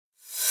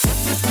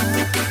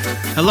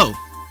Hello,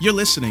 you're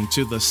listening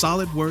to the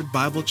Solid Word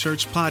Bible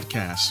Church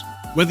podcast.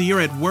 Whether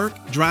you're at work,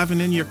 driving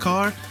in your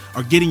car,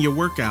 or getting your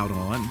workout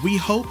on, we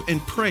hope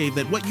and pray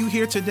that what you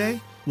hear today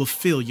will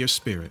fill your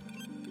spirit.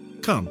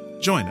 Come,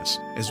 join us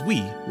as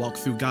we walk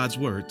through God's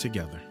Word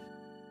together.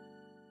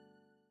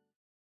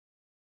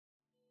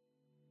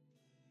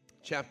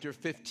 Chapter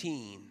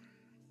 15.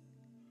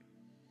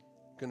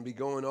 Going to be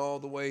going all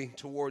the way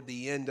toward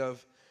the end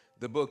of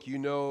the book. You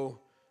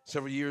know,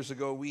 several years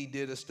ago we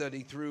did a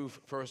study through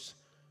 1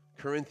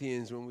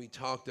 Corinthians when we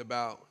talked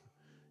about,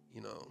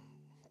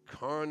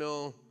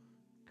 carnal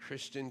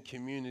Christian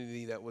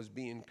community that was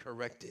being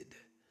corrected.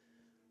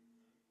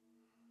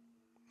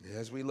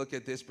 As we look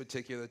at this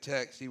particular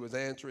text, he was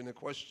answering the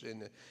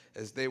question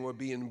as they were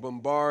being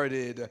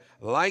bombarded,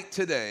 like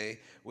today,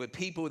 with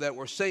people that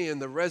were saying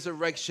the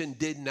resurrection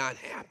did not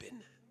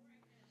happen.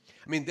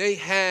 I mean, they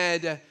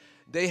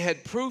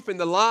had proof in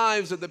the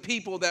lives of the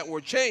people that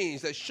were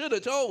changed that should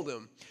have told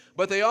them,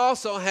 but they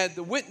also had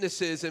the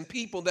witnesses and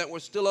people that were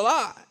still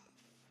alive.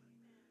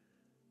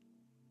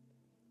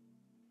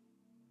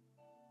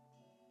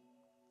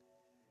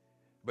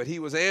 But he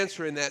was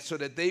answering that so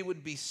that they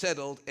would be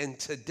settled. And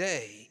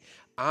today,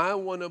 I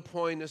want to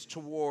point us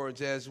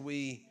towards, as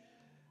we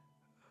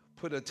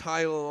put a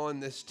title on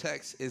this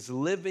text, is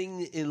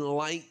Living in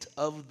Light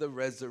of the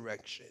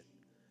Resurrection.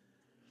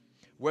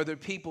 Whether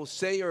people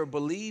say or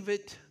believe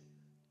it,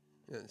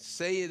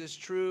 say it is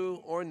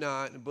true or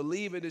not,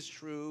 believe it is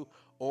true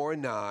or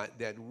not,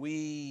 that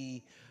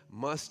we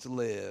must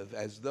live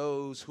as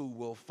those who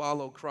will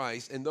follow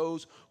Christ and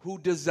those who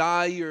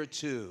desire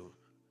to.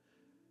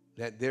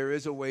 That there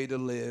is a way to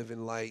live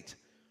in light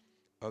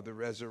of the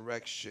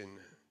resurrection.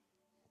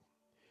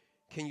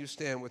 Can you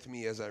stand with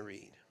me as I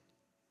read?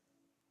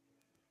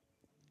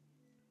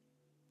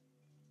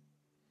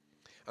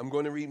 I'm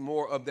going to read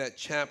more of that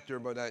chapter,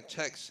 but that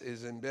text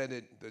is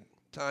embedded. The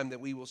time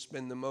that we will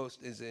spend the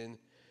most is in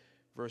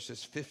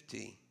verses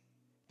 50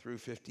 through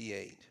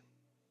 58.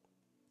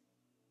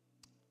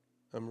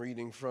 I'm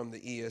reading from the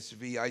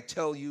ESV. I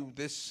tell you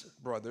this,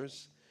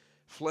 brothers,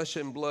 flesh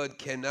and blood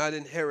cannot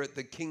inherit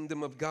the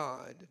kingdom of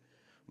God,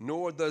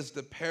 nor does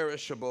the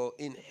perishable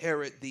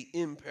inherit the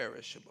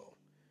imperishable.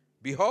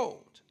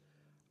 Behold,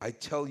 I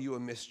tell you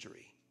a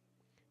mystery.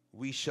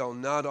 We shall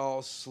not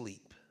all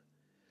sleep,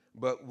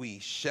 but we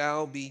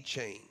shall be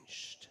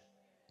changed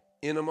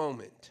in a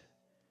moment,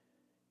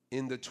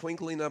 in the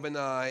twinkling of an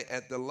eye,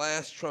 at the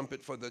last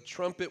trumpet. For the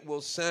trumpet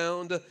will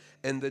sound,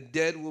 and the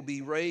dead will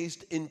be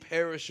raised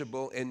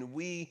imperishable, and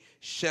we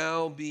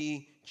shall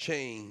be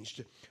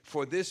changed.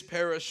 For this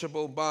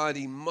perishable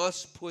body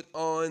must put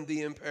on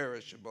the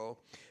imperishable,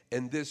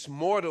 and this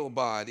mortal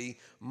body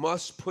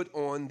must put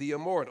on the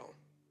immortal.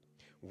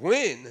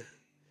 When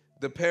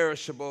the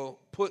perishable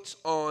puts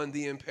on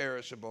the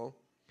imperishable,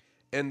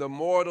 and the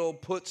mortal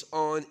puts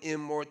on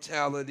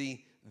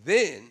immortality,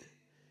 then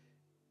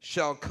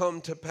shall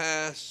come to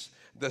pass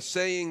the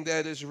saying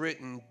that is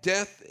written,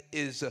 death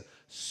is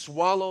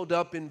swallowed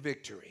up in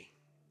victory.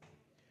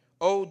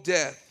 O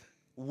death,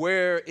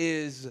 where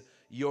is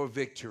your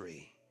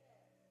victory?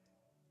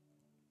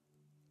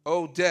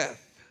 O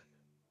death,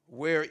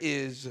 where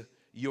is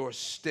your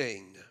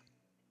sting?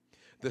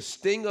 The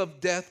sting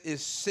of death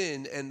is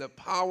sin, and the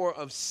power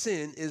of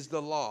sin is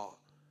the law.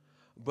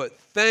 But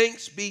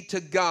thanks be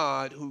to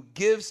God who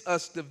gives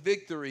us the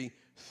victory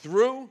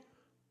through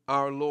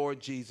our Lord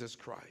Jesus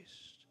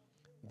Christ.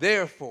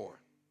 Therefore,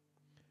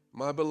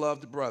 my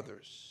beloved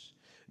brothers,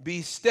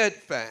 be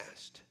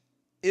steadfast,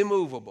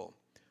 immovable,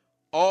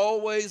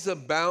 always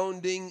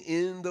abounding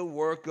in the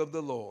work of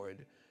the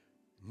Lord,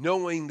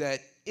 knowing that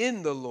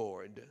in the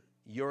Lord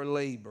your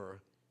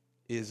labor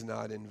is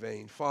not in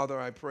vain. Father,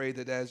 I pray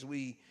that as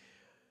we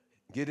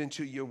get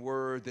into your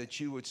word, that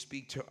you would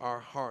speak to our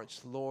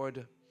hearts.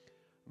 Lord,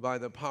 by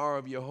the power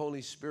of your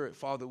Holy Spirit,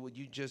 Father, would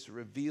you just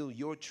reveal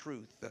your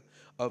truth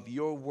of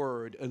your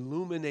word,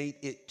 illuminate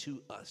it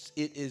to us.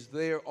 It is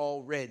there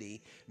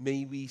already.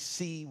 May we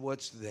see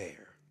what's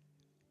there.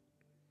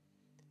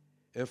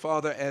 And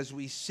Father, as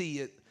we see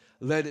it,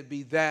 let it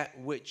be that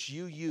which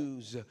you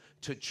use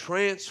to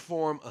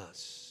transform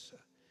us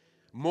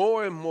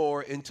more and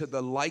more into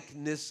the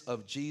likeness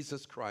of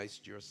Jesus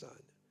Christ, your Son.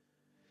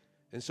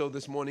 And so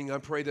this morning, I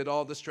pray that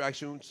all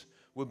distractions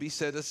will be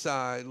set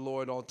aside,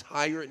 Lord, all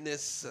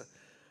tiredness,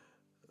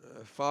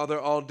 Father,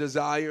 all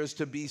desires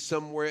to be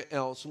somewhere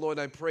else. Lord,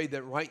 I pray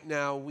that right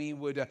now we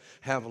would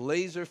have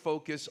laser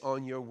focus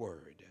on your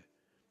word.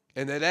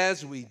 And that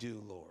as we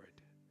do, Lord,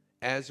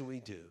 as we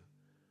do,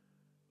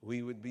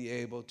 we would be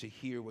able to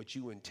hear what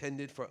you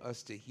intended for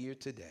us to hear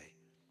today.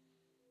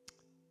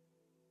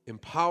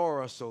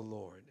 Empower us, O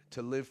Lord,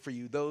 to live for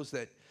you. Those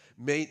that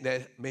may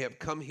have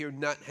come here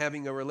not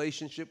having a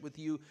relationship with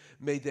you,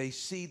 may they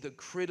see the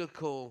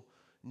critical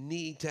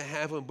need to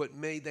have them, but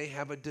may they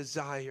have a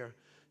desire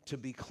to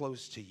be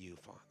close to you,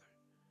 Father.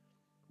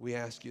 We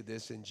ask you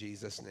this in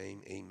Jesus'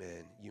 name,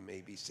 amen. You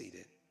may be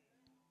seated.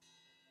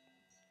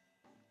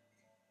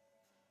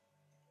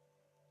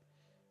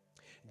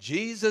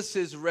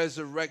 Jesus'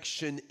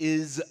 resurrection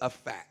is a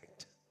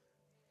fact.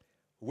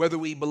 Whether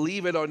we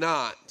believe it or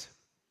not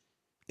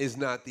is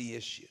not the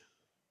issue.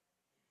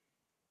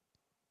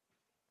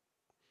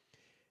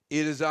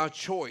 It is our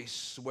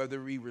choice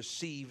whether we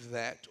receive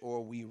that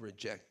or we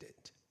reject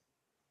it.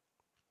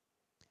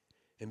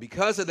 And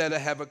because of that, I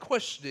have a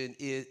question.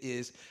 It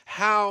is,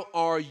 how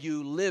are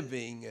you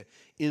living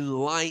in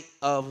light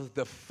of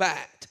the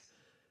fact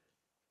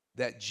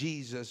that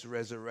Jesus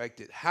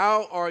resurrected?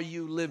 How are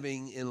you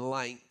living in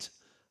light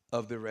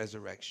of the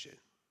resurrection?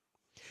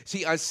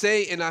 See, I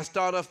say, and I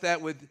start off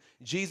that with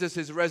Jesus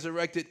is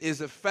resurrected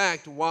is a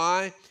fact.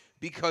 Why?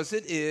 Because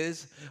it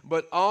is.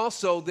 But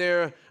also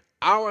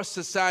our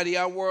society,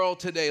 our world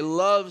today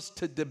loves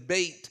to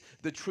debate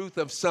the truth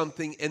of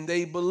something, and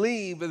they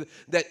believe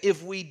that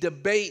if we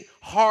debate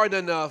hard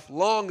enough,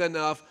 long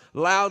enough,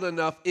 loud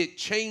enough, it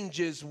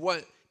changes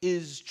what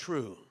is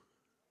true.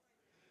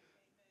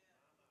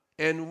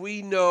 And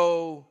we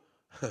know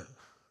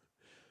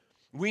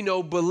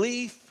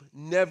belief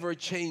never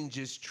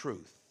changes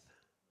truth.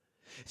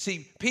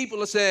 See, people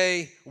will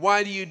say,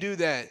 why do you do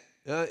that?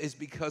 It's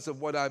because of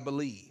what I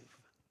believe.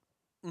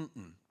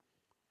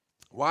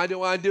 Why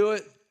do I do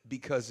it?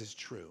 Because it's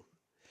true.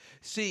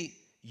 See,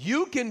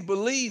 you can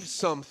believe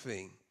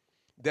something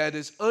that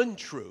is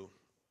untrue,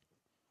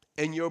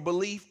 and your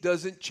belief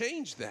doesn't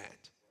change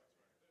that.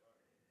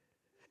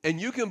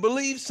 And you can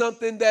believe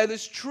something that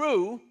is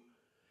true,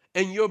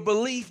 and your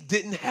belief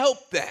didn't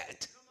help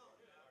that.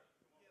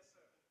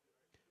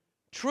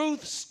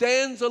 Truth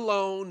stands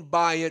alone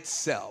by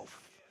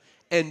itself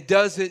and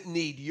doesn't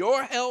need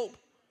your help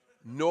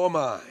nor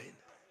mine.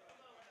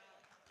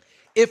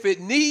 If it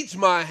needs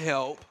my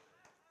help,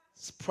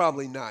 it's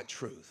probably not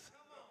truth.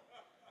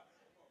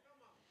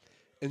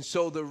 And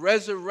so the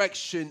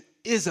resurrection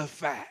is a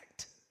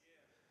fact.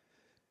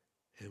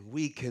 And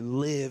we can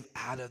live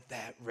out of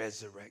that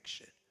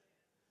resurrection.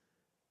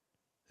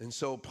 And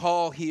so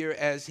Paul here,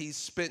 as he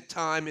spent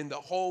time in the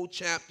whole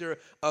chapter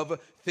of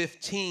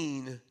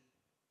 15,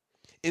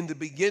 in the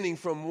beginning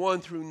from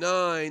 1 through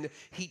 9,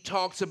 he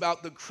talks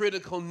about the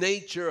critical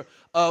nature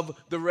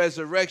of the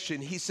resurrection.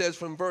 He says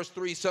from verse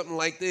 3 something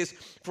like this,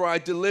 "For I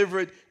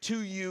delivered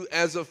to you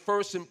as of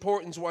first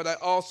importance what I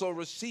also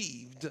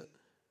received,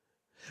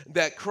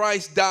 that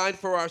Christ died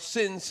for our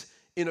sins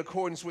in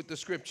accordance with the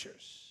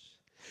Scriptures,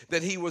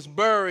 that he was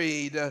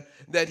buried,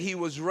 that he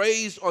was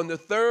raised on the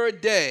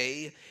third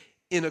day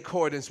in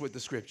accordance with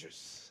the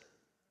Scriptures,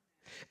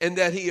 and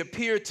that he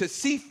appeared to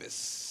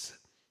Cephas,"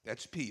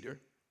 that's Peter,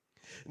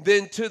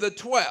 "then to the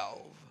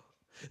 12.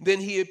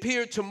 Then he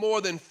appeared to more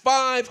than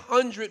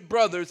 500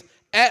 brothers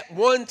at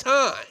one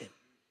time."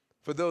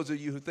 For those of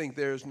you who think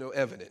there is no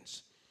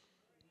evidence.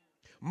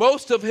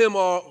 Most of whom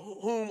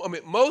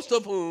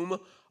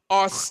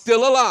are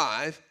still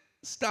alive.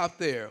 Stop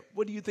there.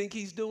 What do you think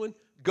he's doing?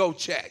 Go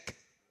check.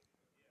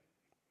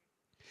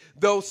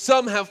 "Though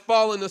some have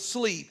fallen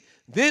asleep,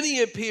 then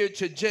he appeared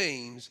to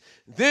James,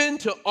 then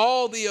to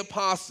all the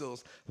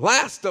apostles.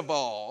 Last of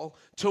all,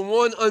 to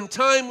one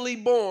untimely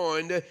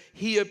born,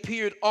 he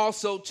appeared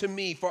also to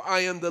me. For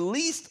I am the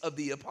least of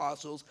the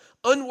apostles,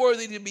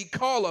 unworthy to be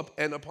called up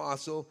an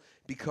apostle,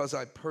 because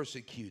I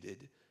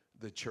persecuted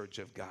the church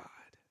of God."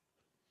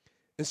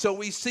 And so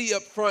we see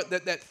up front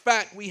that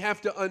fact we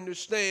have to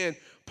understand.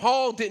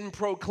 Paul didn't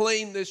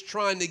proclaim this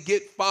trying to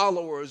get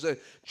followers,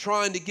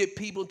 trying to get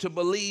people to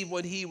believe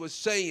what he was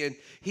saying.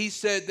 He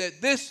said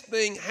that this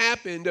thing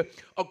happened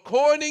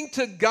according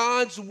to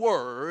God's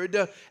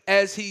word,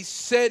 as he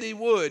said he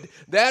would.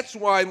 That's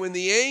why when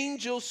the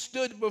angel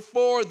stood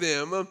before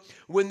them,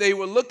 when they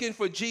were looking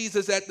for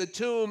Jesus at the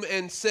tomb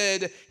and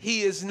said,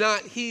 "He is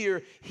not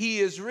here, he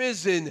is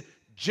risen,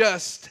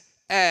 just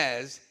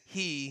as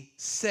he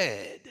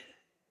said."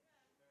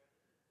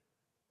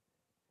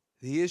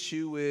 The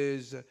issue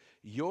is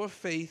your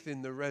faith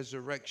in the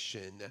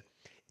resurrection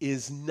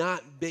is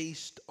not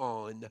based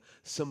on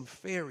some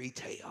fairy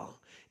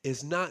tale.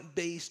 It's not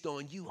based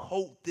on you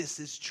hope this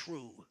is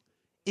true.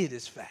 It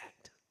is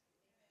fact.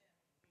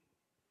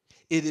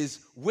 It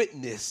is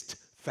witnessed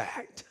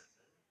fact.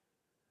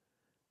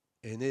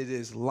 And it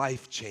is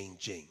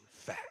life-changing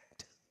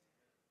fact.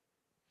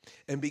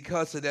 And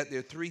because of that, there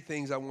are three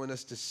things I want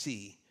us to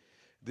see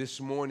this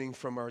morning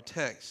from our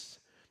text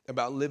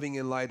about living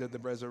in light of the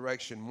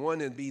resurrection. One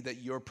would be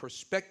that your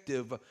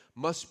perspective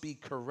must be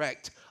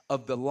correct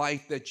of the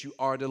life that you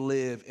are to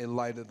live in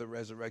light of the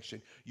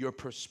resurrection. Your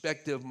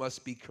perspective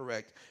must be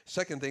correct.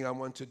 Second thing I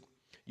want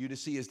you to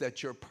see is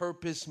that your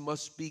purpose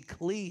must be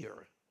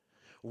clear.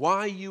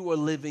 Why you are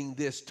living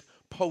this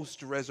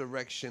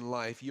post-resurrection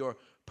life. Your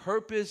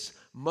purpose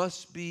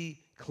must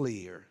be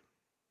clear.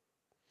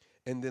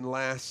 And then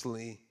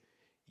lastly,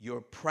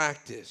 your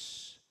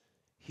practice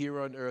here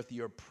on earth,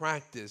 your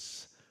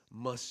practice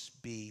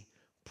must be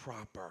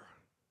proper.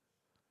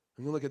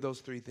 I'm going to look at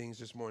those three things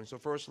this morning. So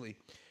firstly,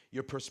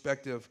 Your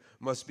perspective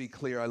must be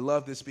clear. I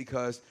love this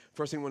because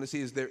first thing I want to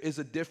see is there is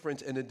a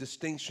difference and a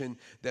distinction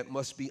that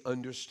must be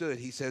understood.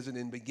 He says it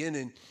in the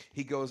beginning.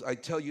 He goes, I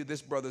tell you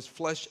this, brothers,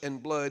 flesh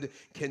and blood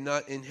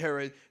cannot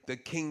inherit the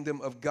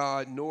kingdom of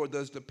God, nor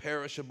does the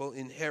perishable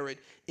inherit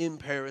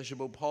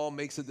imperishable. Paul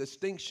makes a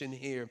distinction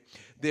here.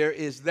 There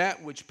is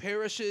that which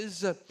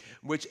perishes,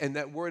 and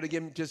that word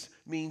again just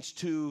means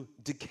to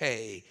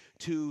decay,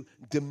 to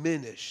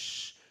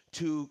diminish,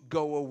 to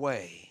go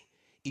away.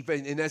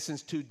 Even in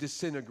essence, to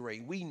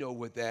disintegrate. We know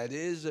what that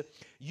is.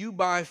 You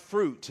buy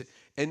fruit,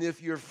 and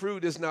if your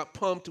fruit is not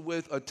pumped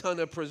with a ton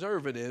of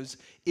preservatives,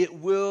 it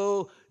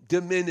will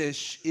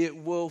diminish, it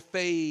will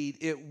fade,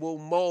 it will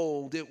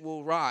mold, it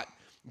will rot.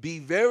 Be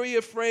very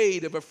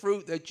afraid of a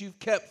fruit that you've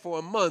kept for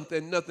a month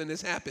and nothing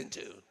has happened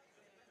to.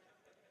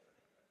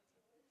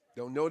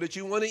 Don't know that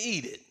you want to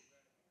eat it.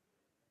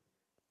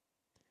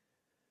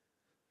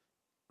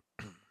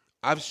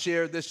 I've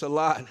shared this a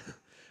lot.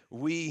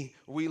 We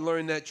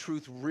learned that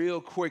truth real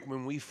quick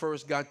when we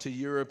first got to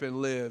Europe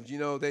and lived. You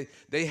know,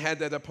 they had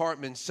that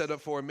apartment set up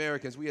for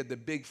Americans. We had the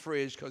big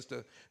fridge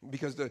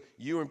because the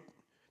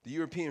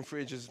European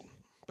fridge is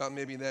about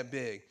maybe that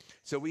big.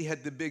 So we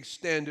had the big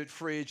standard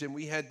fridge, and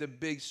we had the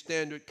big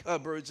standard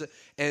cupboards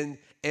and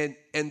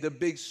the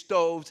big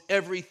stoves.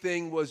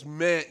 Everything was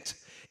meant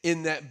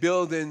in that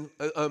building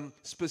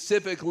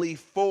specifically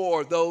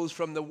for those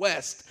from the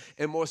West,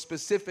 and more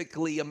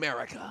specifically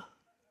America.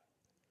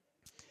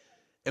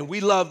 And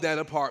we loved that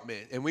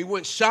apartment, and we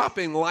went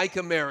shopping like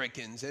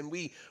Americans, and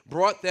we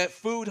brought that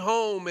food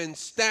home and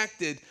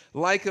stacked it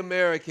like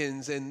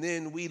Americans, and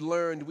then we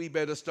learned we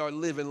better start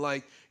living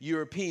like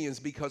Europeans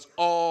because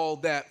all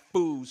that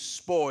food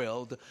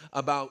spoiled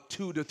about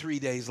 2 to 3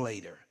 days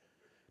later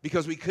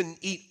because we couldn't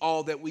eat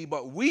all that we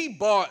bought. We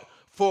bought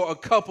for a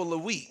couple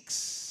of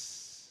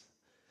weeks.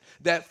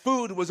 That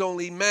food was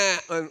only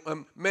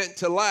meant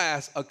to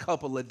last a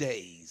couple of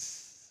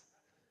days.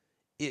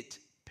 It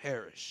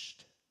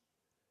perished.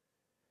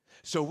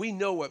 So we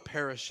know what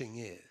perishing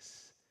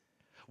is.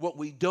 What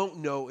we don't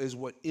know is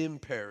what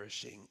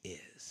imperishing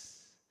is.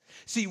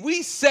 See,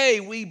 we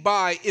say we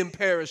buy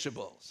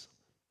imperishables.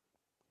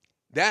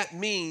 That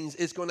means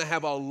it's going to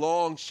have a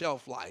long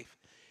shelf life.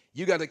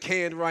 You got a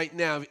can right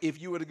now.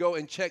 If you were to go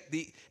and check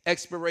the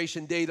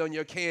expiration date on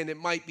your can, it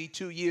might be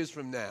 2 years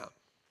from now.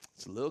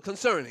 It's a little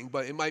concerning,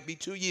 but it might be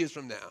 2 years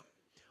from now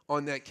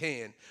on that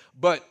can.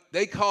 But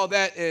they call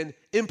that an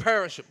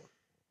imperishable.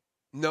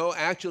 No,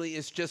 actually,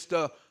 it's just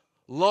a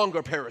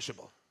longer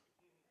perishable.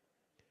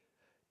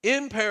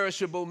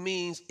 Imperishable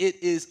means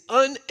it is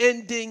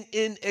unending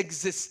in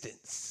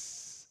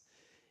existence.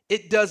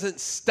 It doesn't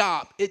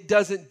stop. It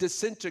doesn't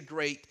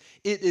disintegrate.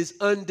 It is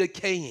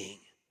undecaying.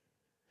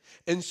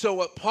 And so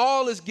what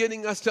Paul is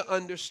getting us to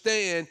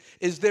understand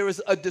is there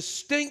is a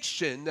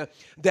distinction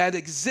that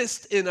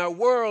exists in our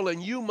world,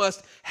 and you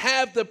must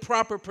have the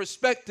proper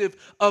perspective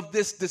of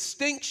this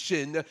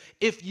distinction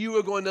if you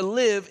are going to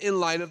live in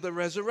light of the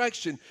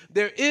resurrection.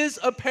 There is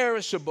a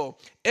perishable.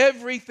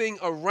 Everything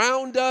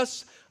around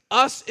us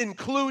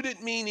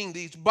included, meaning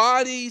these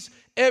bodies,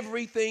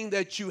 everything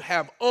that you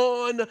have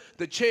on,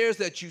 the chairs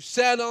that you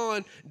sat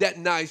on, that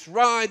nice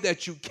ride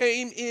that you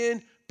came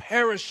in,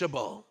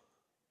 perishable.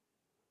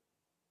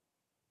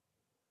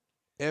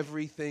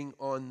 Everything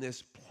on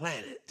this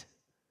planet,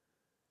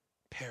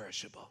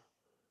 perishable.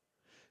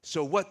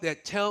 So what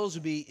that tells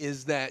me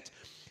is that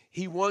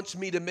he wants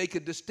me to make a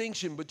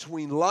distinction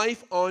between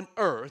life on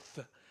earth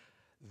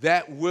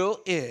that will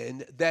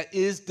end, that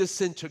is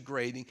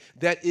disintegrating,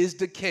 that is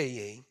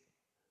decaying,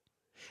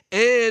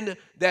 and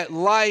that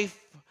life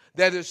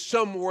that is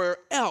somewhere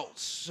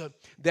else,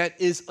 that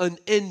is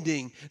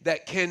unending,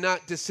 that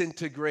cannot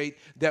disintegrate,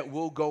 that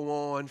will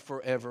go on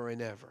forever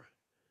and ever.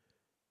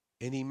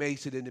 And he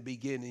makes it in the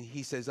beginning.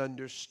 He says,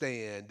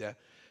 understand,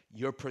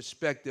 your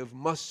perspective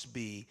must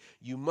be,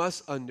 you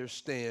must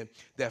understand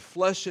that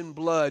flesh and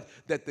blood,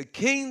 that the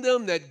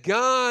kingdom that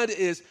God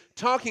is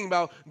talking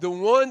about, the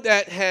one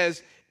that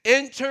has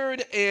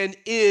entered and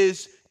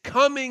is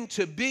coming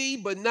to be,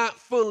 but not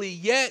fully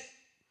yet,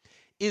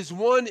 is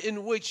one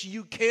in which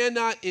you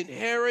cannot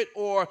inherit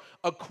or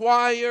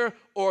acquire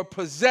or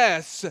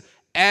possess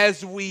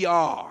as we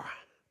are.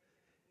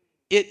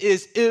 It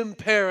is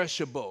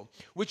imperishable,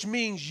 which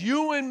means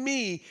you and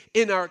me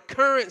in our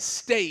current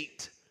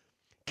state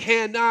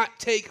cannot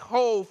take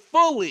hold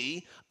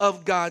fully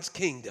of God's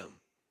kingdom,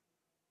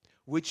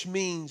 which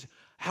means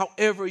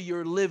however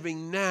you're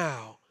living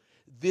now,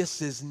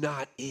 this is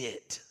not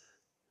it.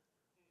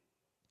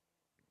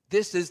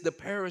 This is the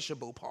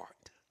perishable part.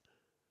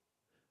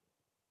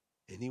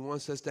 And he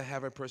wants us to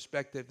have a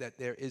perspective that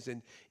there is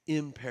an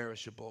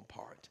imperishable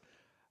part.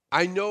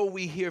 I know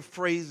we hear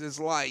phrases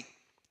like,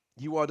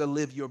 you ought to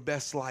live your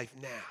best life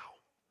now.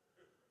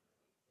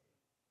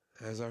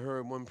 As I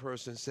heard one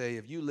person say,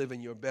 if you live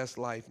in your best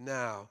life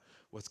now,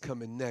 what's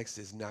coming next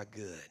is not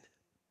good.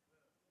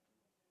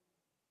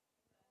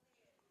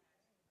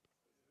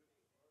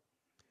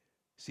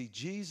 See,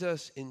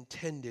 Jesus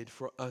intended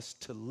for us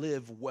to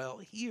live well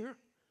here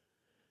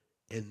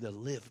and to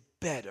live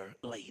better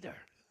later.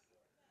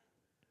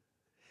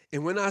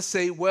 And when I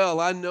say well,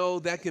 I know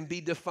that can be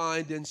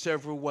defined in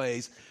several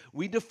ways.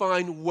 We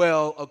define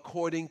well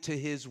according to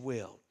his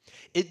will.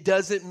 It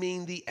doesn't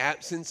mean the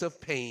absence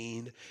of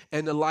pain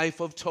and a life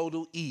of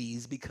total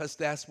ease, because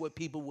that's what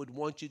people would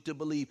want you to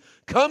believe.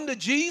 Come to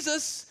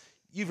Jesus.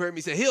 You've heard me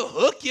say, he'll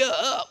hook you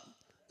up.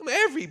 I mean,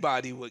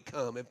 everybody would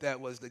come if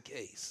that was the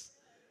case.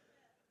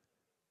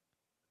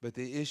 But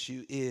the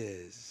issue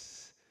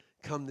is,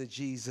 come to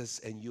Jesus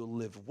and you'll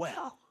live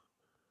well.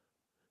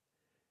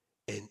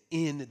 And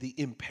in the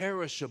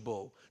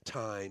imperishable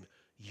time,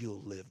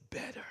 you'll live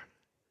better.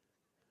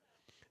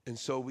 And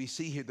so we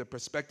see here the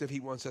perspective he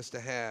wants us to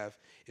have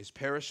is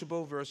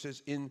perishable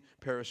versus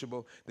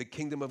imperishable. The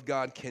kingdom of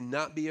God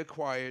cannot be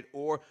acquired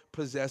or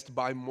possessed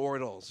by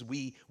mortals.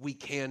 We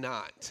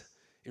cannot.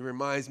 It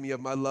reminds me of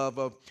my love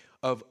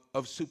of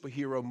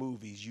superhero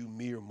movies, you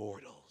mere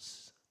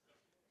mortals.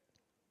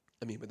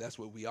 I mean, but that's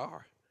what we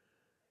are.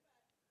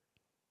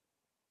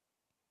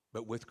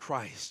 But with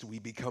Christ, we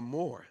become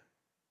more.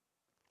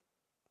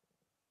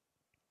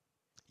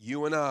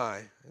 You and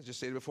I, as I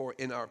stated before,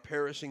 in our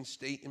perishing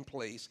state and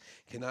place,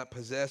 cannot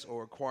possess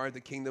or acquire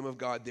the kingdom of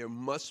God. There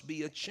must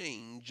be a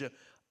change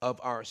of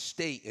our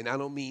state. And I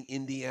don't mean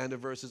Indiana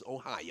versus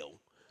Ohio,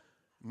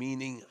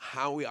 meaning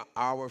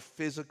our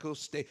physical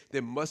state.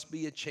 There must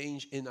be a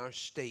change in our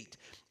state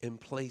in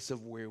place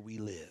of where we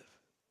live.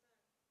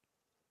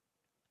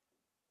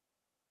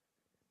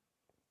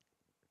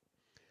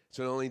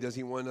 So not only does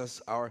he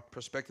want our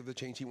perspective to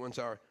change, he wants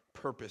our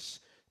purpose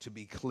to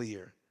be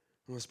clear.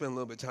 I'm going to spend a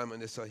little bit of time on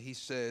this. He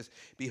says,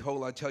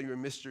 behold, I tell you a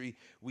mystery.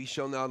 We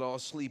shall not all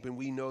sleep. And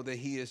we know that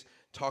he is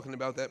talking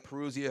about that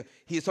Parousia.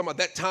 He is talking about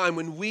that time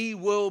when we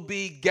will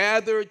be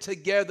gathered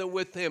together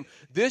with him.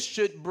 This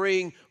should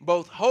bring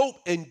both hope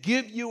and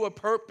give you a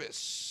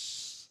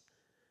purpose.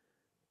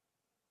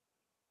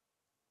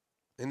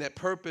 And that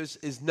purpose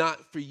is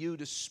not for you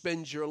to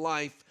spend your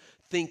life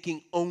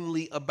thinking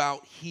only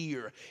about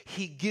here.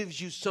 He gives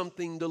you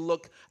something to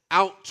look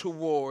out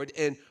toward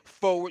and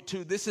forward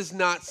to. This is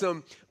not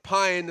some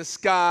pie in the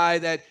sky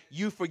that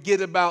you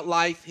forget about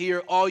life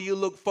here. All you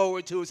look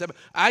forward to is heaven.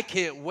 I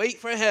can't wait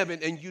for heaven,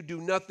 and you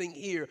do nothing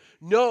here.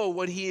 No,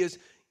 what he is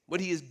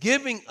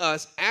giving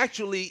us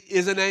actually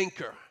is an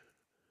anchor.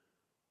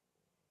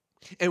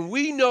 And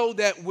we know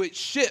that with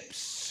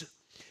ships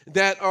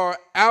that are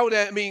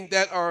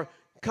that are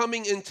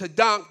coming into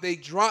dock, they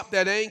drop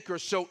that anchor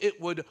so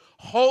it would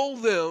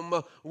hold them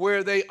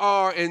where they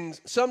are. And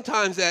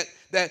sometimes that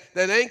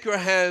anchor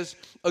has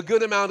a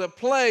good amount of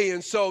play,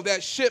 and so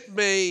that ship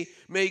may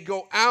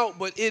go out,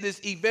 but it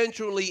is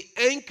eventually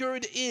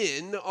anchored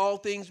in, all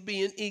things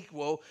being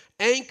equal,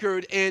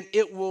 anchored, and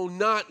it will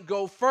not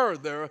go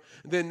further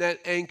than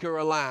that anchor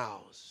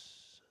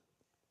allows.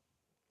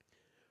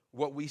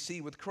 What we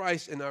see with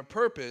Christ and our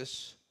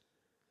purpose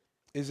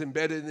is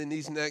embedded in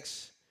these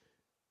next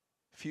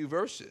few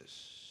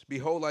verses.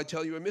 Behold, I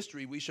tell you a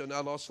mystery. We shall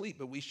not all sleep,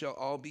 but we shall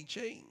all be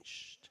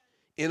changed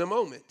in a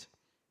moment,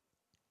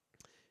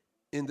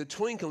 in the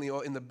twinkling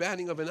or in the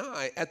batting of an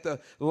eye, at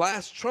the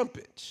last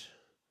trumpet.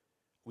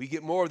 We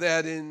get more of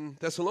that in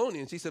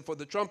Thessalonians. He said, for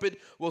the trumpet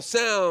will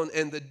sound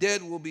and the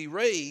dead will be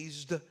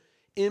raised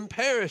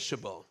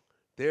imperishable.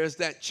 There's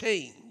that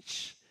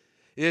change.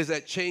 There's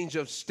that change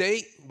of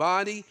state,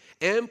 body,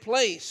 and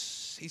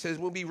place. He says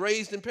we'll be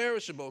raised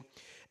imperishable.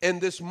 And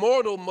this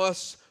mortal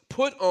must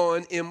put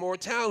on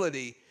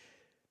immortality.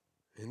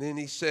 And then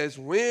he says,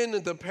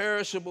 when the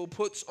perishable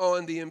puts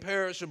on the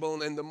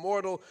imperishable and the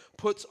mortal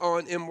puts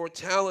on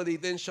immortality,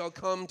 then shall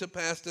come to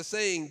pass the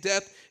saying,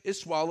 death is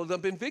swallowed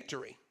up in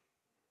victory.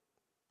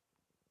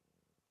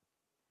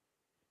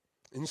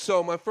 And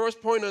so my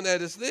first point on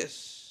that is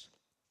this.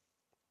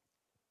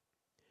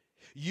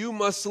 You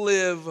must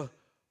live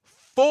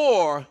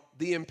for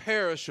the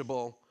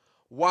imperishable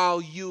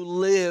while you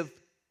live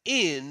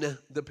in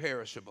the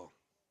perishable.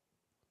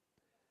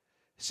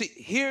 See,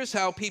 here's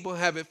how people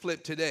have it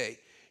flipped today.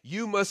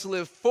 You must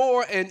live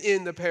for and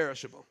in the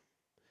perishable.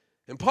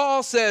 And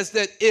Paul says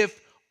that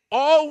if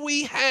all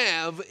we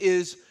have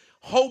is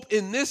hope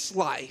in this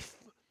life,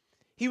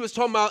 he was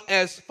talking about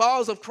as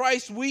followers of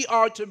Christ, we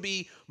are to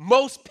be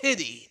most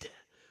pitied.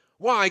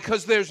 Why?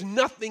 Because there's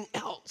nothing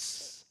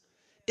else.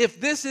 If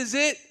this is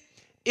it,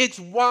 it's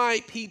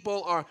why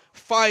people are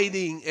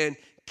fighting and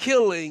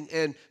killing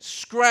and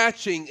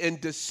scratching and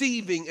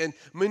deceiving and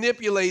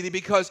manipulating,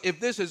 because if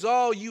this is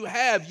all you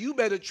have, you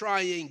better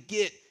try and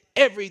get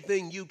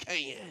everything you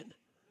can,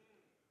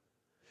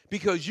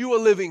 because you are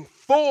living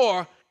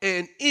for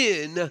and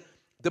in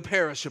the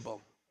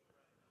perishable.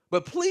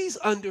 But please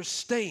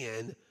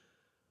understand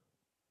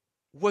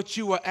what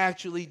you are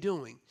actually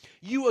doing.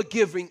 You are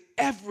giving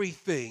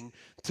everything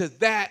to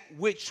that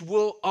which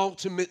will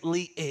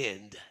ultimately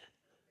end.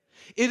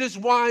 It is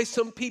why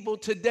some people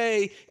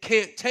today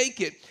can't take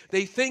it.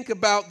 They think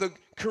about the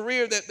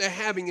career that they're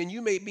having, and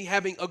you may be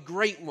having a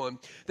great one.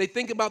 They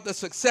think about the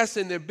success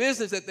in their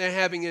business that they're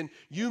having, and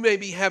you may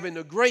be having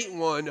a great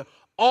one,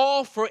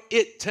 all for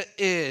it to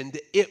end.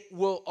 It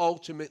will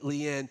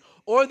ultimately end.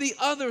 or the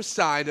other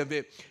side of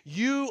it.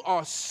 You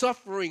are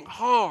suffering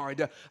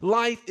hard.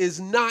 Life is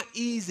not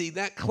easy.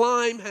 That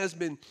climb has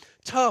been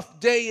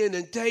tough day in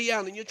and day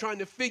out, and you're trying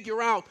to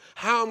figure out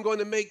how I'm going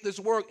to make this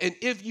work. And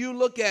if you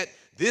look at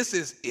this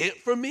is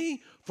it for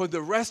me for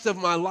the rest of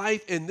my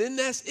life, and then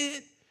that's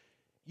it,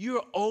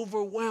 you're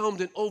overwhelmed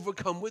and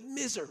overcome with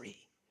misery.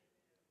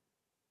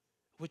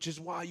 Which is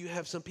why you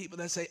have some people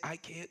that say, I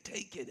can't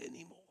take it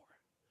anymore.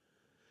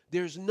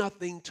 There's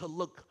nothing to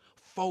look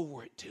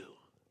forward to.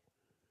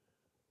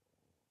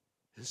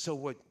 And so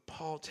what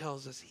Paul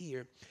tells us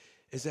here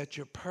is that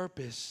your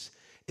purpose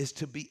is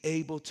to be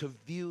able to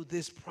view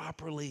this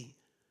properly.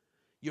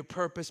 Your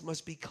purpose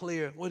must be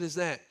clear. What is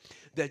that?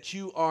 That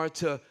you are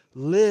to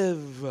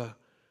live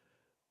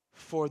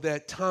for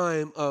that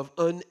time of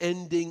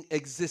unending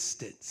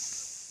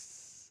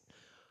existence.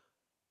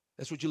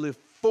 That's what you live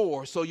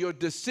for. So your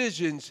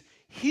decisions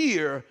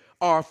here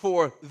are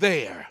for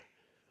there.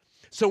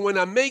 So when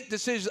I make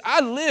decisions,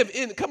 I live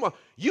in, come on,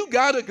 you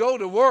got to go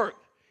to work.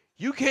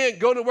 You can't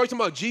go to work talking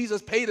about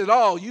Jesus paid it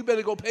all. You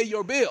better go pay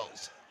your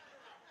bills.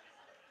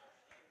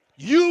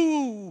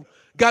 You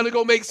got to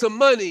go make some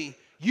money.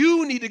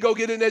 You need to go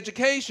get an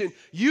education.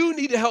 You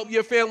need to help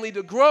your family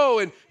to grow,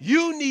 and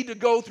you need to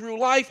go through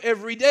life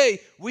every day.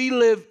 We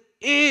live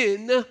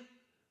in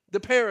the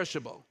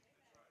perishable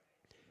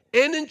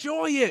and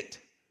enjoy it.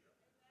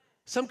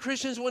 Some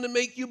Christians want to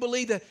make you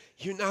believe that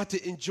you're not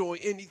to enjoy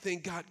anything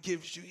God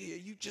gives you here.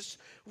 You just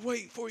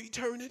wait for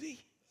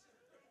eternity.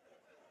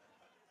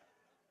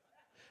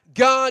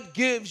 God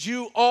gives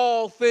you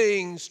all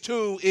things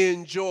to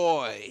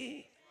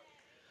enjoy,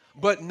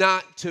 but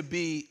not to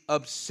be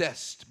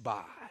obsessed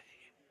by.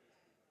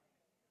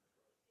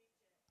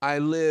 I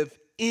live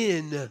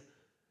in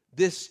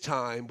this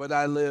time, but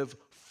I live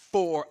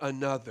for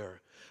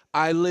another.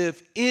 I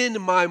live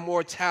in my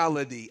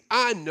mortality.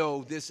 I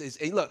know this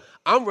is, look,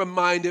 I'm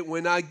reminded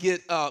when I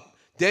get up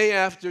day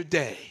after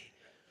day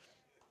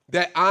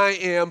that I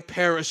am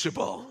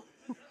perishable.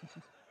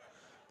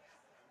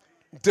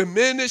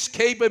 Diminished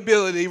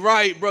capability,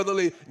 right, Brother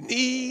Lee?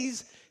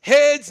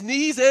 Heads,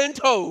 knees, and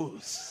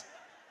toes.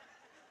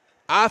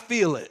 I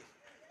feel it.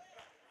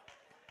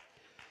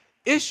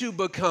 Issue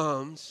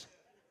becomes,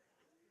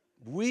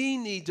 we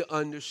need to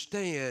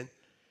understand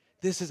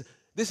this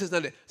is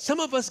not it. Some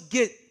of us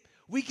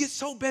we get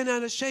so bent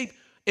out of shape,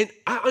 and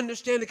I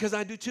understand it because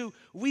I do too.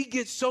 We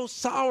get so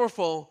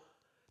sorrowful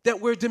that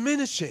we're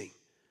diminishing.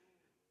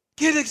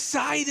 Get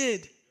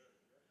excited.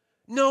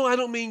 No, I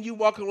don't mean you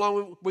walking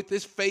along with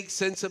this fake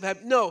sense of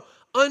happiness. No,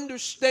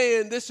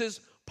 understand this is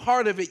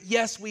part of it.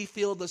 Yes, we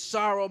feel the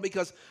sorrow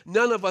because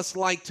none of us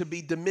like to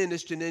be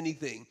diminished in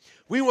anything.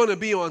 We want to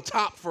be on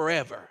top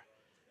forever.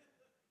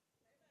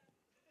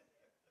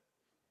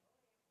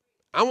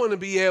 I want to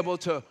be able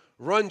to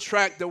run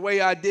track the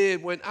way I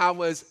did when I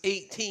was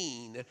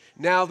 18.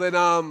 Now that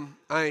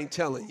I ain't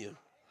telling you.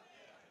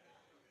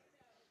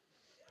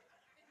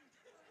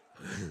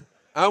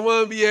 I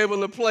want to be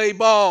able to play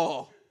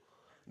ball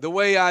the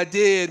way I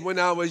did when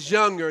I was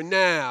younger.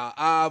 Now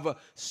I've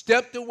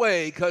stepped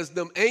away because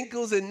them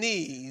ankles and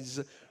knees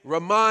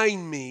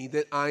remind me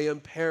that I am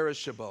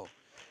perishable.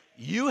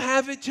 You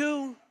have it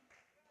too?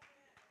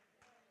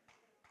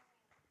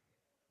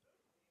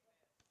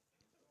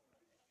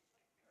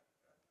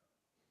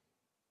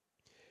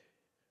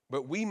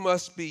 But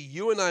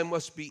you and I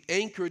must be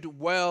anchored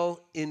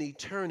well in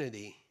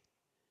eternity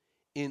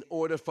in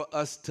order for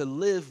us to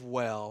live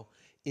well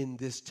in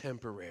this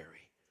temporary.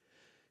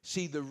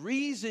 See, the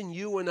reason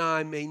you and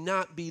I may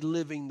not be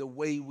living the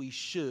way we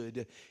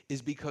should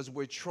is because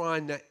we're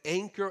trying to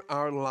anchor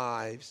our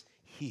lives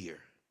here.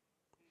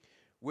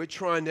 We're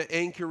trying to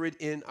anchor it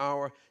in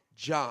our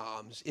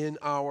jobs, in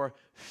our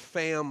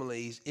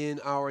families,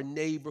 in our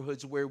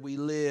neighborhoods where we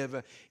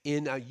live,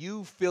 in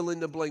you fill in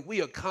the blank.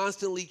 We are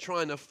constantly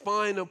trying to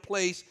find a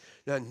place.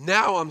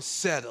 Now I'm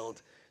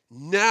settled.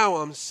 Now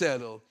I'm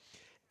settled.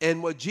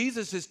 And what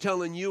Jesus is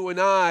telling you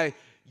and I,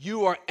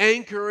 you are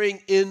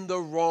anchoring in the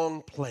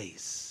wrong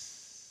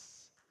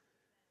place.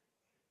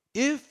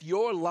 If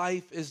your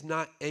life is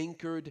not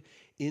anchored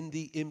in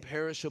the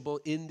imperishable,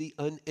 in the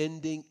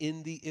unending,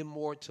 in the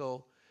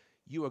immortal,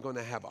 you are going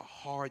to have a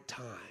hard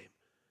time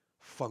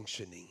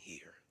functioning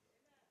here.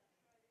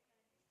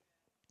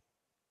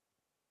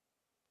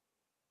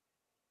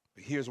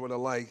 But here's what I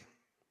like.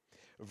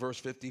 Verse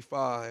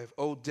 55,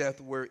 O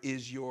death, where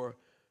is your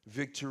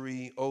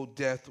victory? O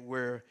death,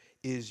 where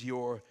is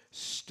your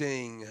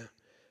sting?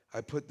 I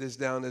put this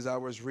down as I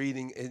was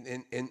reading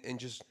and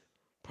just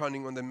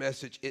pondering on the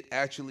message. It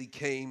actually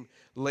came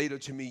later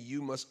to me.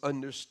 You must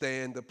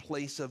understand the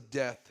place of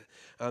death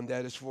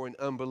that is for an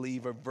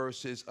unbeliever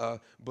versus a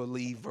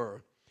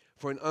believer.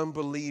 For an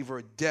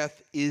unbeliever,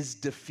 death is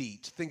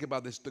defeat. Think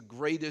about this. The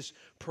greatest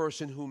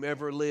person whom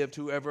ever lived,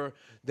 whoever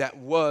that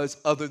was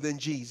other than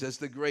Jesus,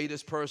 the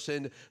greatest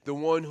person, the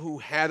one who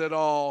had it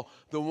all,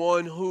 the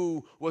one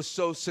who was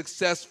so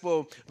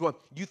successful.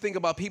 You think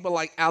about people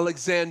like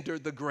Alexander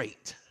the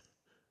Great.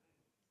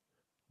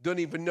 Don't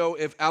even know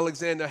if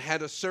Alexander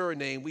had a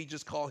surname. We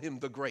just call him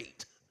the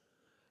Great.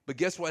 But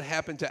guess what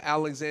happened to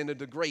Alexander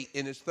the Great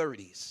in his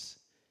 30s?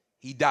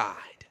 He died.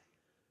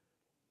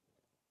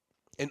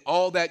 And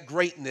all that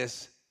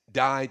greatness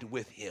died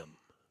with him.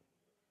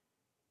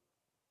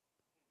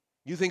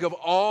 You think of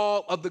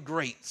all of the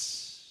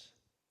greats,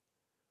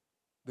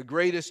 the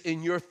greatest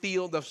in your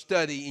field of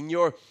study, in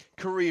your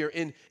career,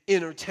 in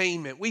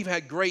entertainment. We've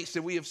had greats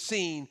that we have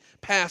seen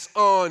pass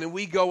on, and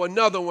we go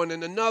another one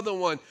and another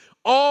one.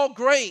 All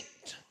great.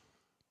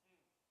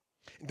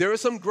 There are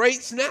some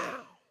greats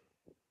now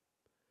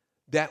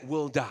that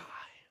will die.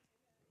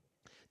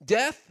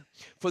 Death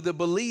for the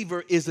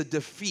believer is a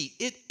defeat.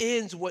 It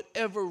ends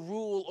whatever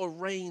rule or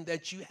reign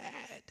that you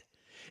had.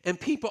 And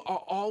people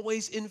are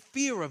always in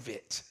fear of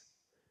it.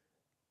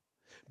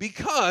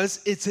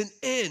 Because it's an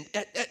end.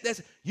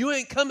 You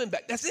ain't coming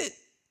back. That's it.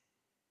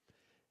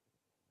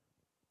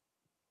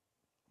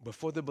 But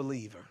for the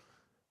believer,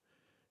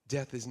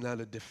 death is not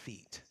a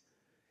defeat.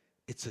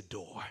 It's a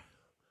door.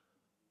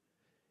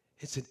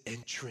 It's an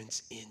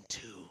entrance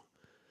into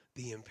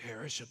the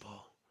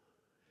imperishable.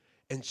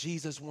 And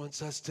Jesus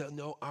wants us to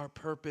know our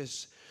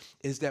purpose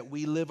is that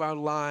we live our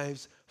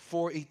lives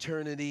for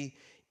eternity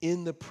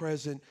in the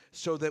present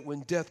so that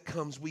when death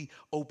comes, we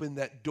open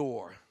that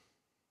door.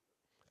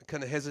 I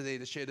kind of hesitate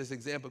to share this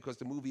example because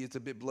the movie is a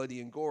bit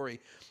bloody and gory,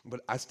 but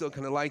I still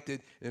kind of liked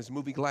it. And it's the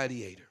movie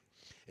Gladiator.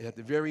 And at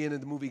the very end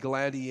of the movie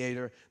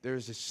Gladiator,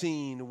 there's a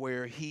scene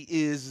where he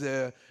is,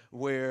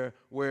 where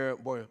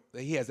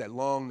he has that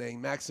long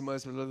name,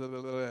 Maximus, blah, blah,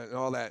 blah, blah, and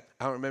all that.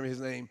 I don't remember his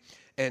name.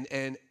 And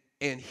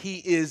he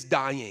is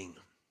dying.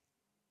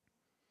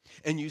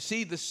 And you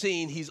see the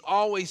scene. He's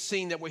always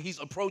seen that where he's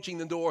approaching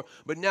the door,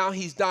 but now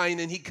he's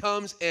dying, and he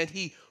comes and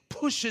he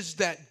pushes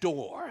that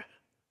door.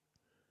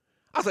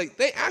 I was like,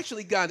 they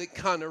actually got it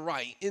kind of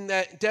right in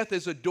that death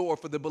is a door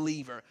for the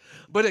believer.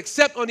 But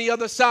except on the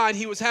other side,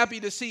 he was happy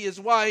to see his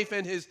wife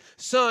and his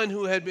son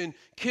who had been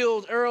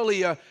killed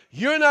earlier.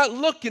 You're not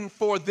looking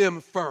for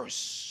them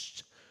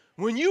first.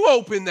 When you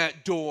open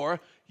that door,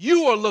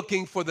 you are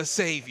looking for the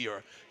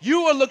Savior.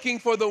 You are looking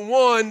for the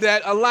one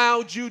that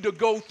allowed you to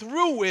go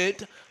through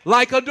it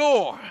like a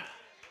door.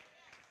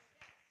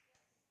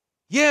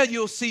 Yeah,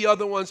 you'll see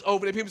other ones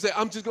over there. People say,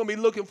 I'm just going to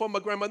be looking for my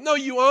grandmother. No,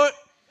 you aren't.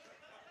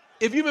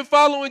 If you've been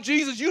following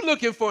Jesus, you're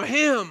looking for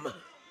him.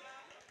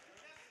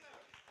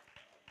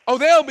 Oh,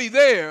 they'll be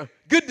there.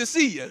 Good to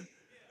see you.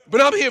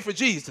 But I'm here for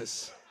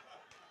Jesus.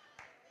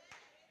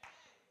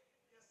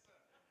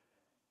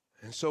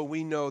 And so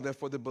we know that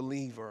for the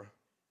believer,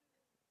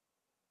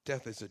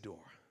 death is a door.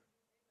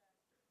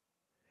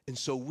 And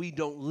so we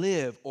don't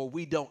live, or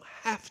we don't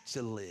have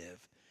to live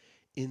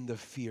in the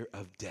fear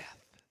of death.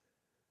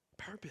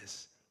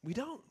 Purpose. We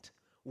don't.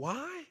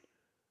 Why?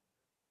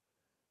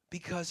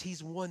 Because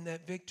he's won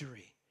that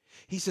victory.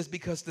 He says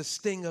because the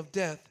sting of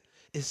death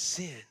is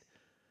sin.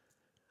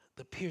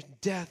 The pierced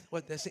death,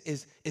 what that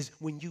is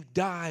when you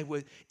die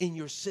in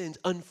your sins,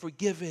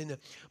 unforgiven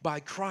by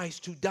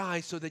Christ who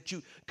died so that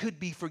you could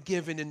be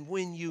forgiven. And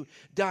when you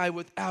die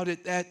without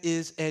it, that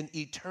is an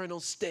eternal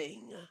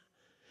sting.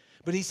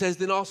 But he says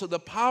then also the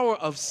power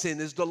of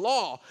sin is the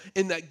law,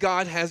 in that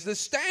God has the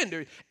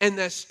standard. And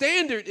that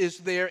standard is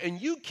there,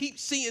 and you keep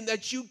seeing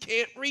that you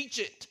can't reach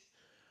it.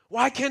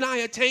 Why can't I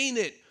attain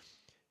it?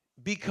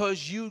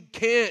 Because you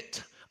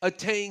can't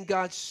attain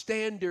God's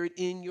standard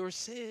in your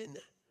sin.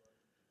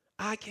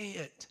 I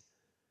can't.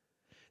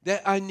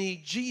 That I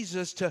need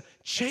Jesus to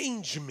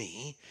change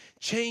me,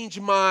 change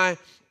my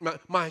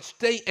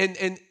state,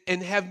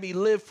 and have me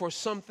live for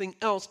something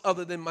else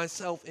other than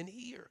myself in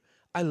here.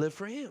 I live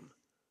for him.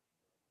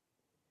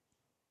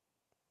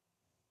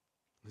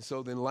 And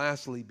so then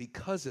lastly,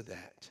 because of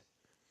that,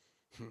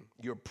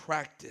 your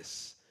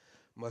practice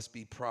must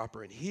be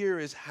proper. And here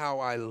is how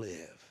I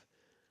live.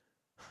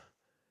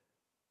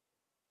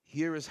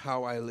 Here is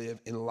how I live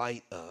in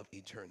light of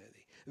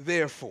eternity.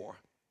 Therefore,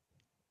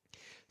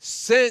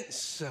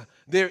 since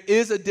there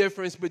is a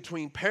difference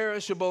between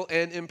perishable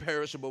and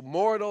imperishable,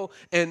 mortal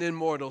and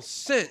immortal,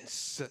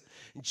 since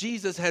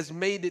Jesus has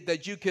made it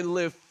that you can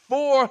live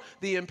for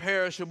the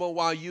imperishable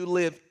while you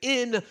live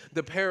in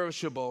the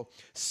perishable,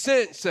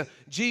 since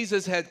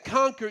Jesus had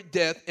conquered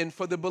death, and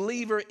for the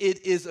believer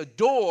it is a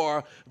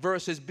door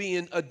versus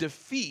being a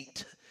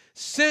defeat,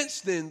 since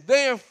then,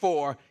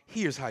 therefore,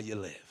 here's how you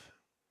live.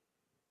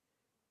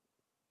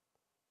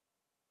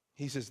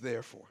 He says,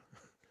 therefore,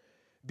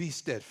 be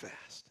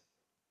steadfast.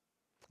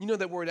 You know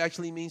that word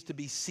actually means to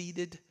be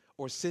seated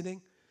or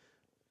sitting?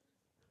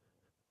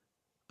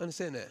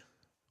 Understand that.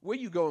 Where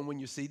are you going when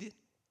you're seated?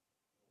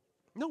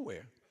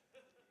 Nowhere.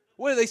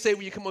 What do they say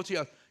when you come over to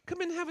your house?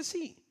 Come in and have a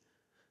seat.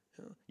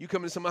 You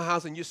come into my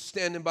house and you're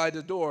standing by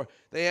the door.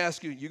 They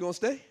ask you, you going to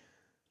stay?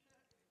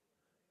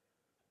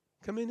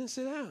 Come in and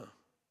sit down.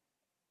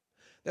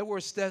 That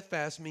word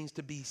steadfast means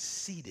to be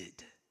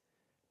seated,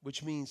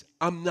 which means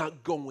I'm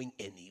not going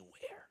anywhere.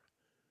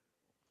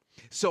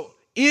 So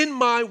in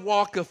my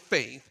walk of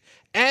faith,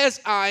 As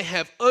I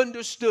have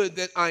understood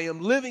that I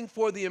am living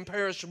for the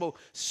imperishable,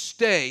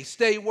 stay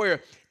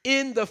where?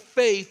 In the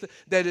faith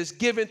that is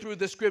given through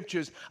the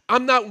scriptures.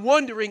 I'm not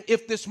wondering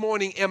if this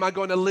morning am I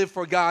going to live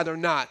for God or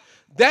not.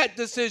 That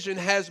decision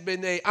has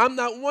been made. I'm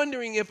not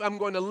wondering if I'm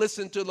going to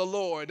listen to the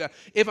Lord,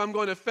 if I'm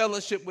going to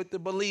fellowship with the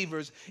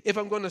believers, if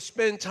I'm going to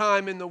spend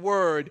time in the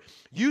Word.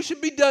 You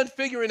should be done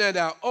figuring that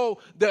out. Oh,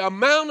 the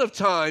amount of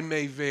time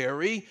may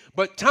vary,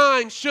 but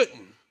time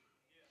shouldn't.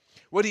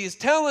 What he is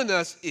telling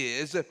us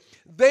is,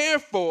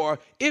 therefore,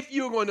 if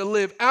you're going to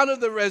live out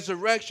of the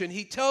resurrection,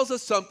 he tells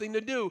us something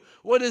to do.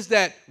 What is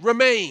that?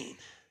 Remain.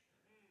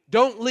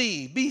 Don't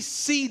leave. Be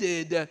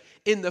seated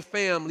in the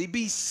family.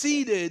 Be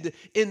seated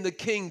in the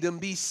kingdom.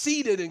 Be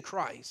seated in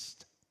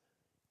Christ.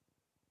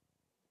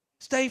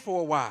 Stay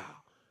for a while.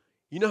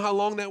 You know how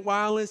long that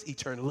while is?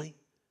 Eternally.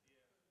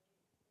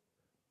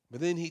 But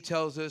then he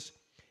tells us,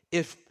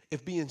 if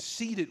being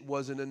seated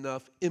wasn't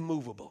enough,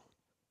 immovable.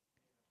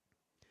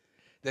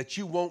 That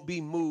you won't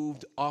be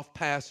moved off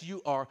past.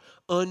 You are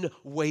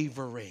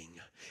unwavering.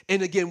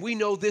 And again, we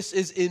know this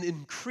is an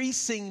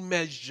increasing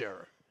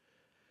measure.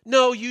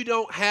 No, you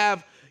don't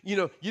have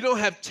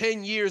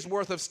 10 years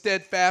worth of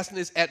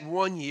steadfastness at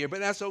 1 year, but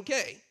that's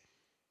okay.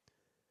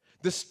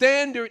 The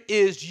standard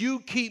is you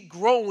keep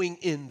growing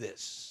in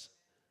this.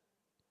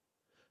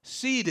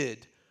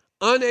 Seated,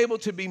 unable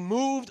to be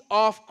moved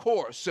off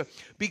course,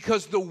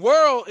 because the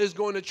world is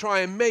going to try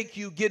and make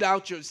you get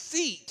out your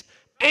seat,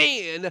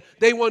 and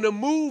they want to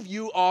move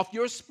you off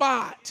your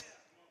spot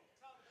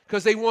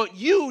because they want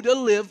you to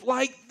live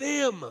like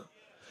them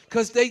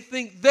because they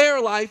think their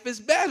life is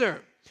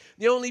better.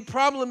 The only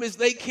problem is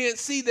they can't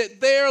see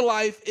that their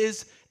life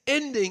is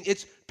ending.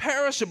 It's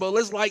perishable.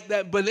 It's like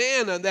that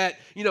banana that,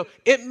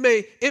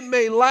 it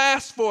may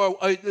last for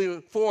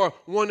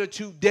 1 or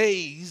 2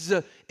 days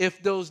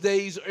if those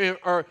days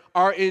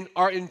are in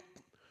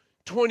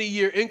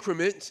 20-year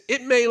increments.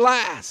 It may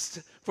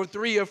last for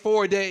 3 or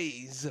 4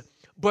 days,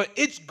 but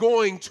it's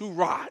going to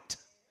rot.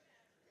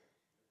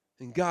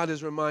 And God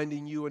is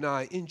reminding you and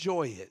I,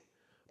 enjoy it,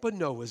 but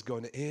know it's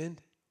going to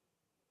end.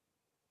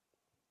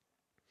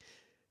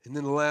 And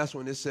then the last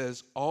one, it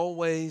says,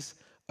 always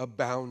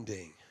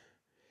abounding.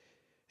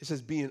 It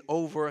says being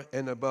over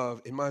and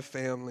above. In my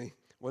family,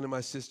 one of my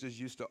sisters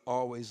used to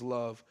always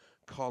love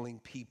calling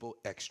people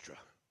extra.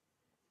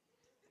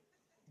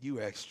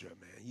 You extra,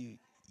 man.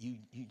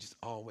 You just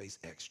always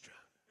extra.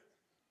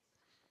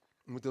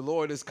 And what the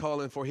Lord is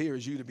calling for here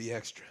is you to be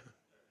extra.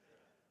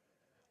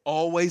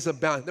 Always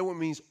abounding. That word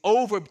means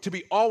over, to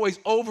be always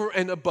over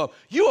and above.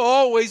 You're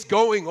always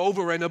going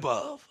over and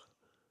above.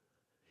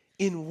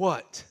 In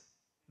what?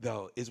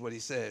 Though, is what he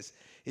says.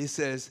 He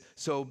says,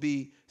 so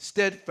be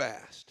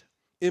steadfast,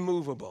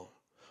 immovable,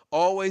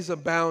 always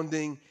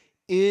abounding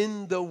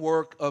in the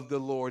work of the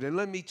Lord. And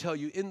let me tell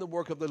you, in the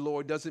work of the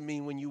Lord doesn't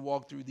mean when you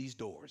walk through these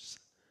doors.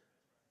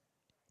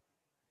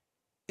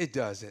 It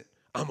doesn't.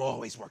 I'm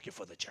always working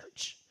for the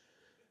church.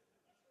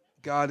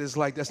 God is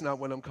like, that's not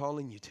what I'm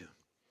calling you to.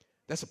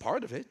 That's a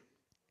part of it.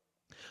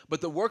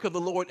 But the work of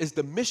the Lord is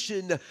the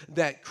mission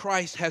that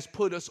Christ has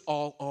put us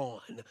all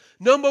on.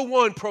 Number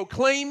one,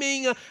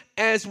 proclaiming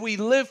as we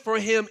live for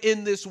him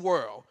in this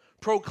world.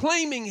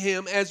 Proclaiming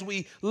him as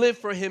we live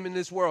for him in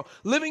this world.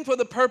 Living for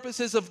the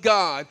purposes of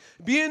God.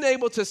 Being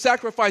able to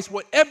sacrifice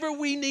whatever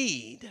we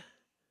need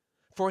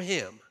for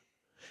him.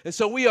 And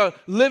so we are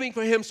living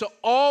for him, so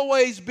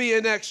always be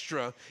an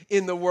extra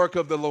in the work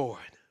of the Lord.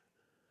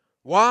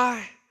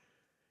 Why?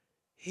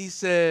 He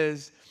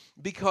says,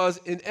 because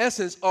in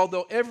essence,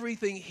 although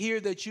everything here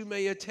that you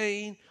may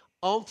attain,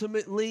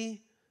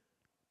 ultimately,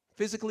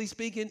 physically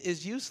speaking,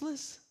 is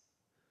useless,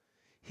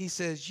 he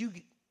says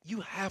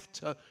you have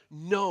to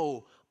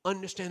know,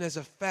 understand as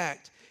a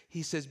fact.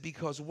 He says,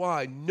 because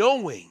why?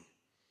 Knowing.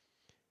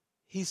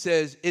 He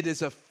says it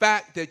is a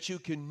fact that you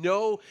can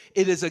know.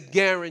 It is a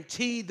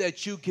guarantee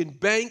that you can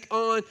bank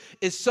on.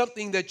 It's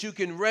something that you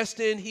can rest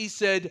in. He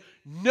said,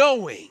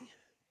 knowing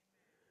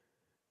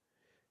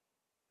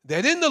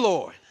that in the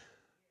Lord.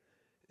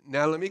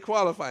 Now let me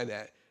qualify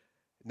that.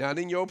 Not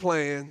in your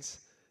plans,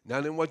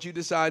 not in what you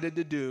decided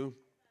to do.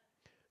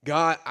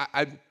 God,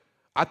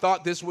 I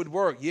thought this would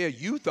work. Yeah,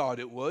 you thought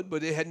it would,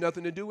 but it had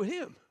nothing to do with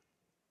him.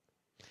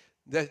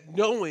 That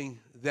knowing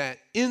that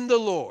in the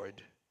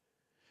Lord,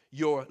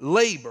 your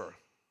labor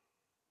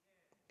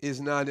is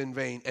not in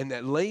vain. And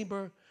that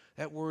labor,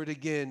 that word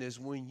again, is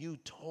when you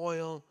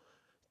toil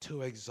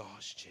to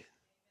exhaustion.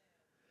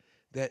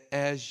 That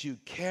as you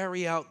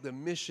carry out the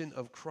mission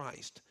of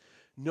Christ,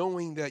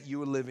 knowing that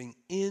you are living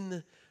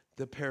in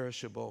the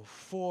perishable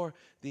for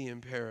the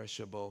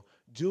imperishable,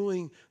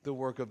 doing the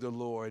work of the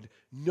Lord,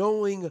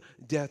 knowing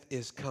death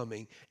is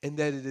coming, and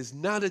that it is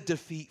not a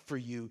defeat for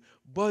you,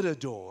 but a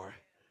door.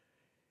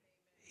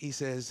 He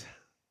says,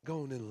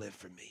 go on and live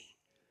for me.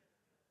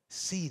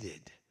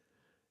 Seated,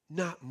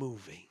 not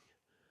moving,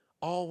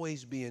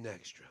 always being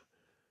extra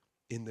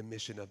in the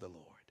mission of the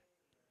Lord.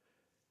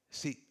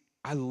 See,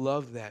 I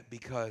love that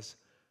because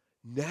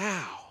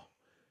now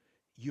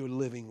you're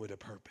living with a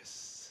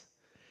purpose.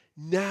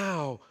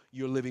 Now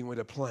you're living with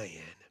a plan.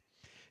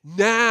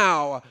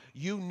 Now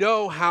you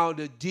know how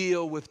to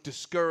deal with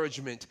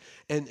discouragement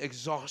and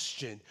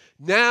exhaustion.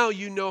 Now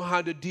you know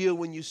how to deal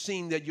when you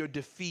seem that you're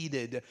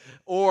defeated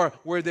or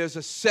where there's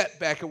a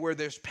setback or where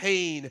there's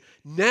pain.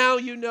 Now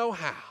you know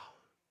how.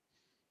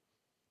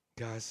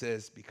 God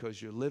says, because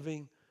you're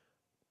living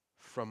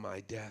from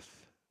my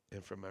death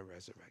and from my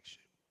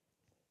resurrection.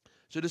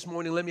 So this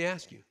morning, let me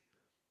ask you,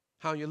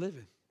 how are you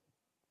living?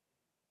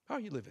 How are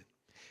you living?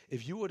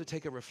 If you were to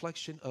take a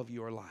reflection of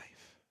your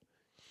life,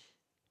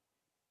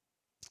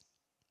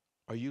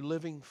 are you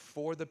living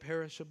for the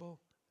perishable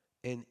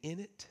and in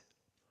it?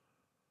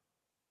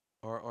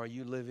 Or are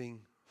you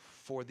living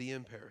for the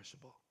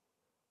imperishable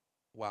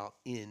while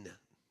in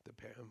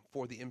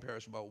the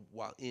imperishable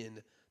while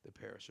in the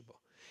perishable?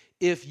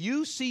 If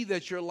you see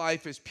that your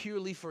life is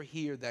purely for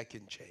here, that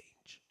can change.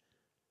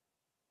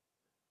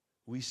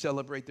 We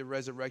celebrate the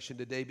resurrection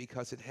today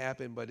because it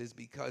happened, but it's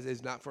because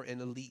it's not for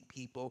an elite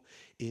people.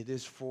 It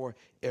is for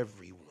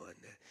everyone.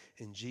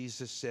 And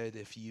Jesus said,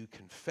 if you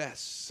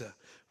confess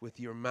with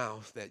your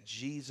mouth that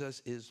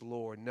Jesus is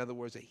Lord, in other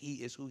words, that he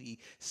is who he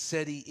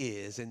said he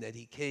is, and that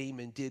he came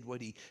and did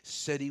what he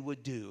said he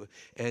would do,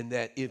 and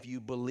that if you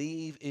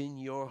believe in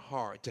your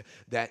heart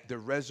that the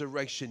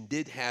resurrection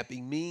did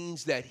happen,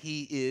 means that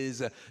he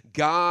is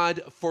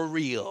God for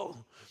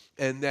real,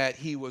 and that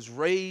he was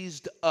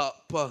raised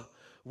up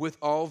with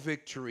all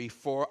victory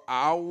for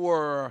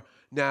our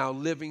now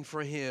living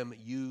for him,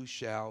 you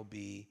shall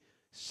be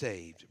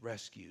saved,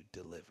 rescued,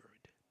 delivered.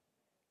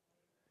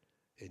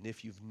 And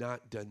if you've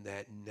not done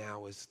that,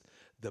 now is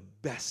the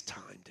best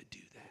time to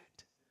do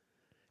that,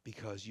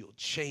 because you'll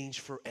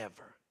change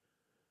forever.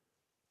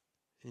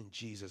 And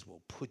Jesus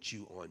will put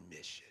you on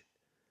mission,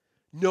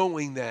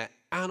 knowing that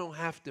I don't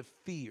have to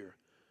fear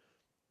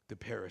the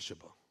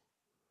perishable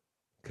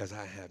because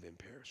I have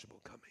imperishable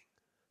coming.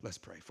 Let's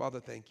pray. Father,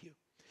 thank you.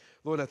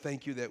 Lord, I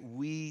thank you that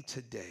we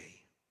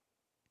today,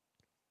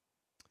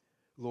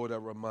 Lord, are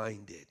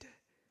reminded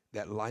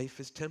that life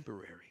is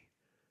temporary.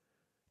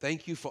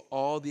 Thank you for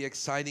all the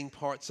exciting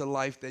parts of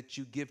life that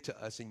you give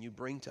to us and you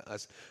bring to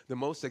us. The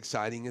most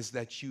exciting is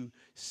that you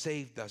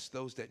saved us,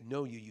 those that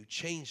know you. You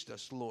changed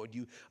us, Lord.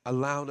 You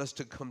allowed us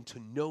to come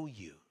to know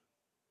you.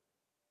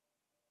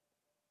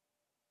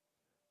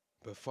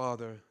 But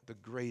Father, the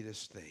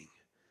greatest thing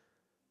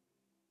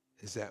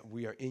is that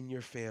we are in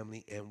your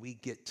family and we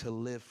get to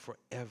live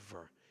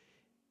forever,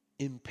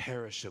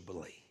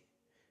 imperishably,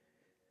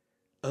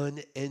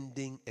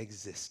 unending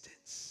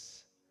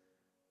existence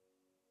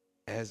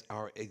as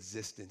our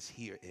existence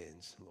here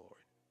ends, Lord.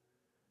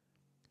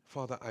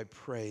 Father, I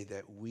pray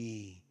that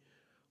we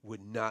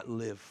would not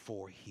live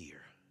for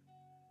here,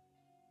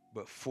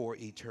 but for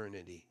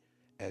eternity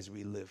as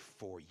we live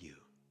for you.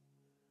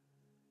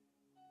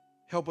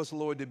 Help us,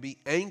 Lord, to be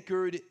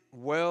anchored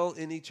well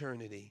in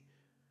eternity,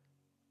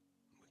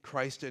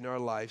 Christ in our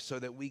life, so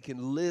that we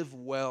can live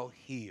well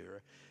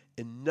here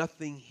and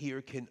nothing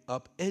here can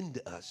upend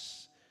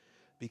us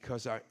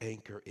because our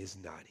anchor is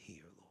not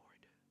here, Lord.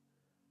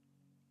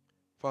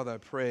 Father, I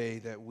pray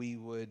that we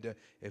would,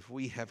 if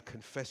we have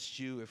confessed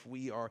you, if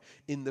we are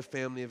in the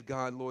family of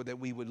God, Lord, that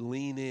we would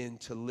lean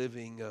into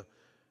living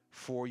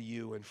for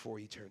you and for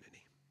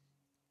eternity.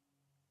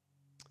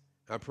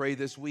 I pray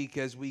this week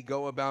as we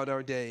go about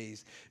our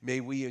days, may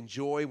we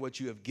enjoy what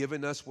you have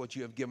given us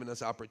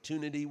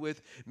opportunity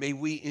with. May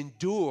we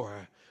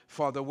endure,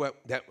 Father,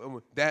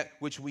 that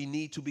which we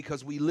need to,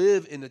 because we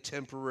live in a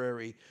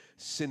temporary,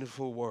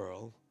 sinful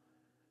world,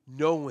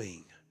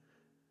 knowing,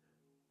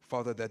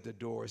 Father, that the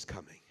door is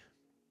coming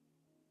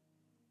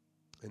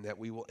and that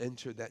we will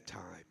enter that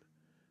time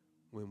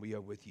when we are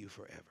with you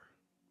forever.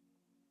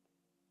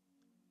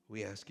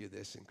 We ask you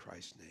this in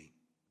Christ's name.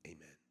 Amen.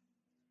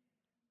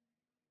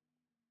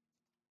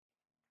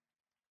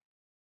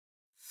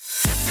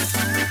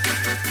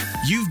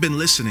 You've been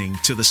listening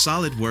to the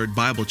Solid Word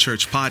Bible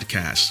Church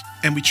podcast,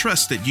 and we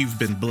trust that you've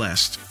been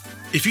blessed.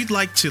 If you'd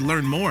like to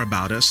learn more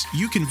about us,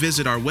 you can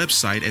visit our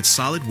website at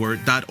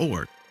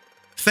solidword.org.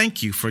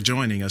 Thank you for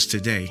joining us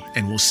today,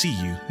 and we'll see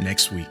you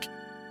next week.